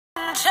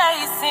been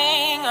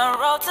chasing a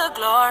road to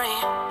glory,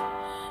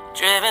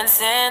 driven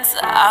since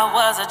I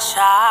was a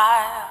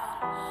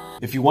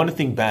child. If you want a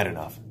thing bad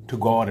enough to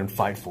go out and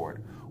fight for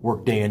it,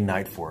 work day and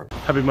night for it.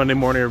 Happy Monday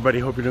morning, everybody.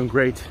 Hope you're doing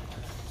great.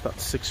 It's about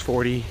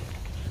 6:40,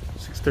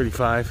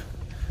 6:35.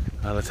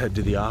 Let's head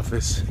to the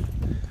office.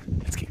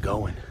 Let's get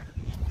going.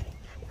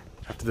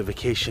 After the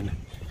vacation,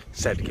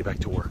 sad to get back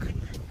to work.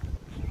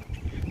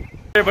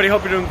 Hey everybody,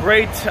 hope you're doing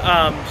great.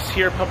 Just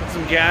here pumping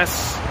some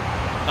gas.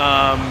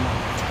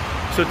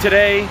 So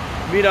today,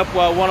 meet up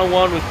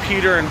one-on-one with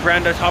Peter and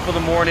Brenda, top of the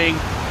morning,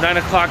 9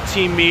 o'clock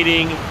team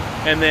meeting,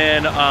 and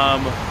then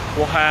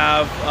we'll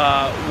have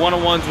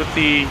one-on-ones with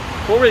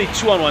really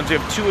two-on-ones. We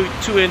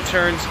have two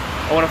interns.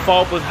 I want to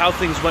follow up with how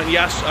things went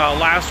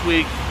last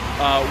week,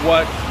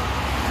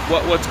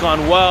 what's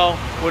gone well,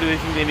 what do they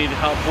think they need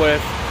help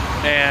with,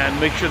 and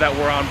make sure that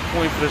we're on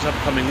point for this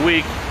upcoming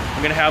week.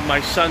 I'm going to have my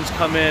sons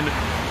come in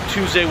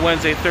Tuesday,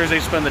 Wednesday,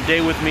 Thursday, spend the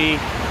day with me.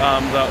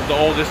 The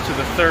oldest to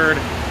the third,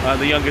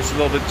 the youngest a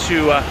little bit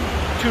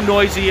too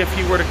noisy if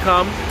he were to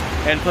come,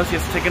 and plus he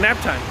has to take a nap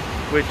time,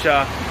 which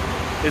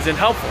isn't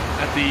helpful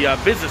at the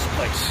business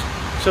place.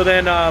 So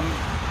then,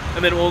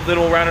 and then we'll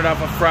round it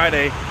off on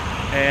Friday,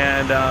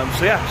 and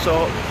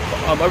so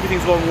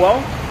everything's going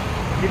well.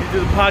 We need to do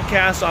the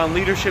podcast on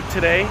leadership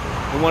today.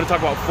 We want to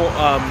talk about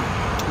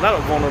not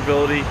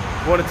vulnerability.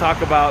 We want to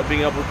talk about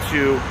being able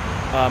to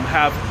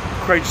have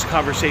courageous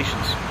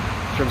conversations.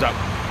 Turns out.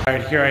 All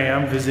right, here I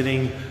am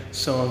visiting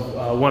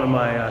one of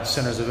my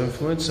centers of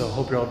influence. So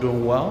hope you're all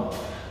doing well,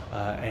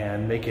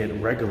 and make it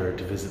regular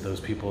to visit those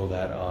people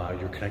that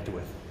you're connected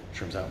with.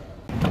 Turns out.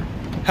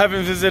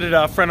 Haven't visited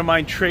a friend of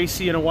mine,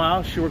 Tracy, in a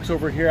while. She works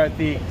over here at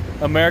the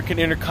American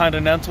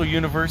Intercontinental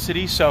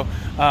University. So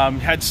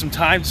had some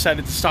time,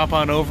 decided to stop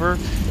on over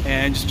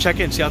and just check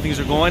in, see how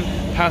things are going.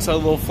 Pass out a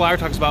little flyer,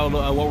 talks about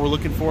what we're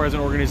looking for as an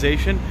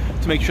organization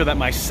to make sure that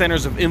my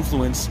centers of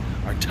influence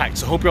are tight.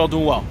 So hope you're all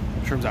doing well.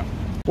 Turns out.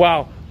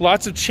 Wow,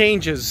 lots of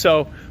changes.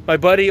 So my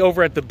buddy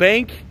over at the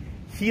bank,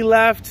 he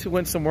left,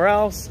 went somewhere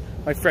else.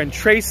 My friend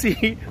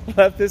Tracy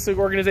left this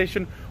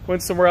organization,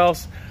 went somewhere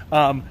else.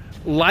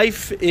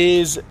 Life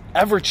is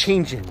ever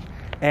changing,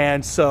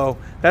 and so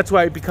that's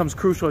why it becomes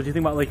crucial as you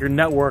think about like your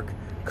network,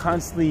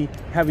 constantly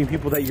having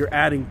people that you're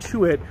adding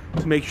to it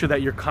to make sure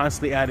that you're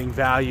constantly adding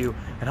value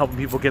and helping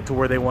people get to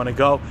where they want to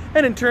go,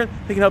 and in turn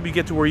they can help you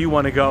get to where you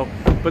want to go.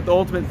 But the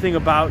ultimate thing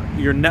about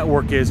your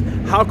network is,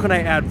 how can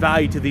I add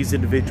value to these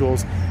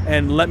individuals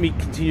and let me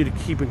continue to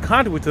keep in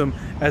contact with them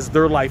as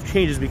their life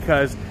changes,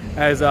 because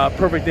as a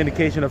perfect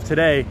indication of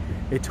today,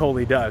 it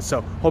totally does.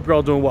 So hope you're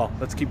all doing well.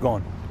 Let's keep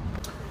going.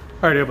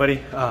 All right,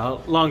 everybody,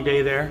 long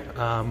day there.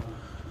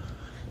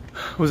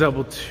 Was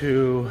able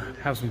to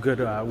have some good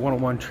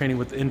one-on-one training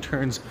with the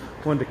interns.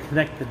 Wanted to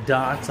connect the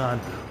dots on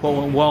what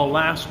went well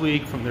last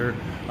week from their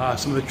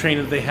some of the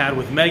training that they had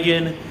with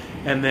Megan,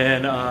 and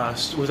then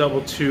was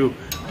able to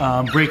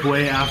break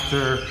away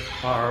after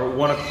our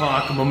 1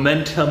 o'clock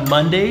Momentum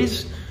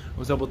Mondays. I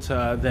was able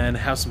to then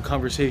have some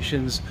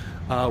conversations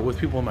with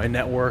people in my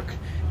network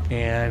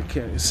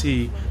and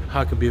see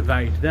how it can be of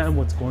value to them,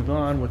 what's going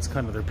on, what's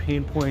kind of their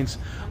pain points,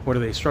 what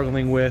are they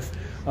struggling with.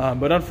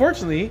 But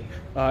unfortunately,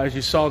 as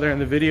you saw there in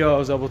the video, I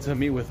was able to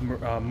meet with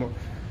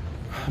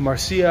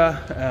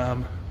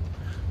Marcia.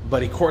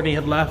 Buddy Courtney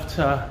had left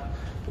the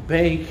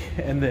bank,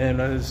 and then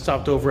I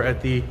stopped over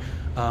at the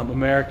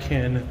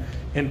American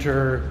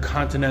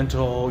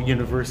Intercontinental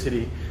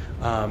University.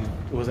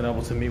 Wasn't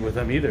able to meet with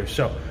them either,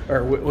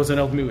 wasn't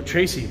able to meet with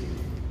Tracy.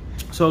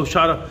 So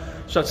shot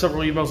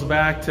several emails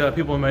back to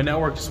people in my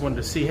network, just wanted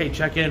to see, hey,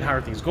 check in, how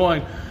are things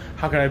going?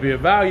 How can I be of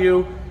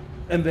value?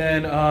 And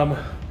then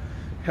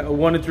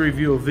wanted to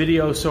review a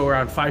video, so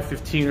around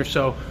 5:15 or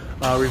so,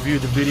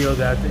 reviewed the video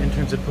that the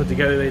interns had put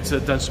together.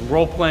 They'd done some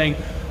role-playing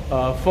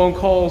phone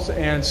calls,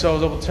 and so I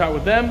was able to chat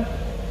with them.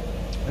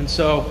 And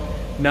so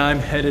now I'm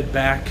headed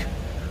back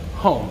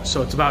home.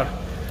 So it's about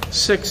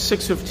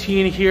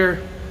 6:15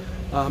 here,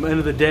 end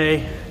of the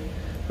day.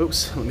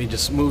 Oops, let me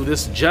just move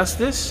this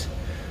justice.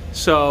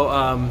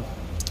 So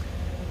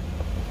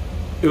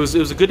it was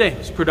a good day. It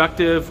was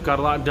productive, got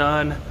a lot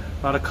done,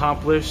 a lot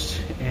accomplished,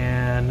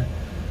 and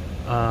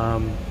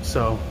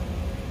so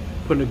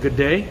put in a good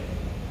day.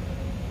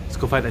 Let's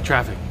go fight that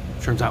traffic.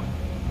 Turns out.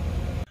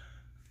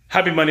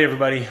 Happy Monday,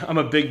 everybody. I'm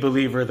a big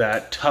believer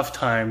that tough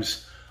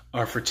times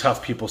are for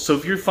tough people. So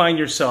if you find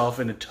yourself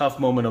in a tough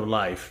moment of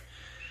life,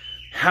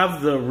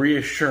 have the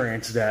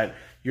reassurance that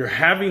you're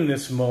having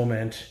this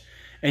moment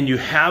and you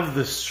have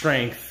the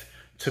strength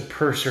to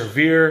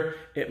persevere.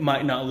 It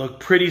might not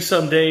look pretty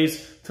some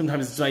days.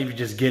 Sometimes it's not even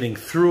just getting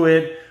through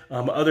it.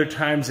 Other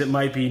times it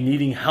might be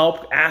needing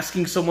help,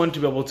 asking someone to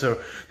be able to,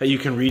 that you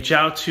can reach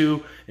out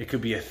to. It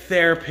could be a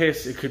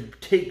therapist. It could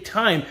take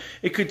time.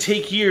 It could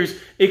take years.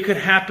 It could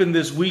happen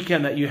this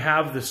weekend that you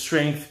have the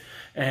strength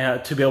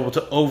to be able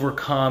to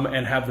overcome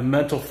and have the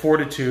mental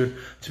fortitude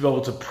to be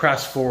able to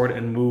press forward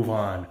and move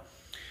on.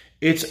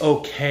 It's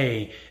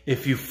okay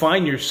if you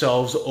find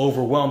yourselves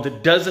overwhelmed.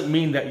 It doesn't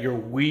mean that you're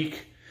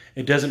weak.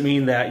 It doesn't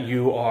mean that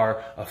you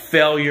are a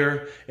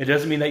failure. It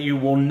doesn't mean that you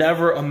will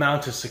never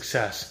amount to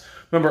success.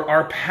 Remember,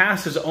 our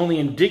past is only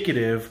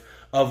indicative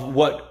of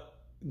what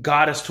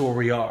got us to where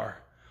we are.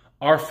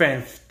 Our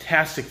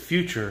fantastic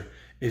future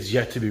is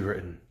yet to be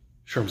written.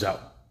 Sherm's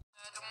out.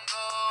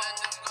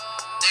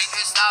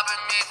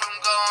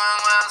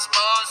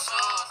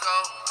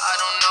 I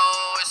don't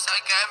know, it's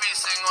like every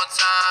single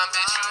time,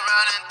 bitch, you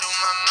running through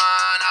my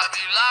mind. I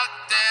be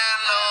locked and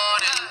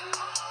loaded,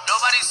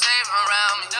 nobody safe around me.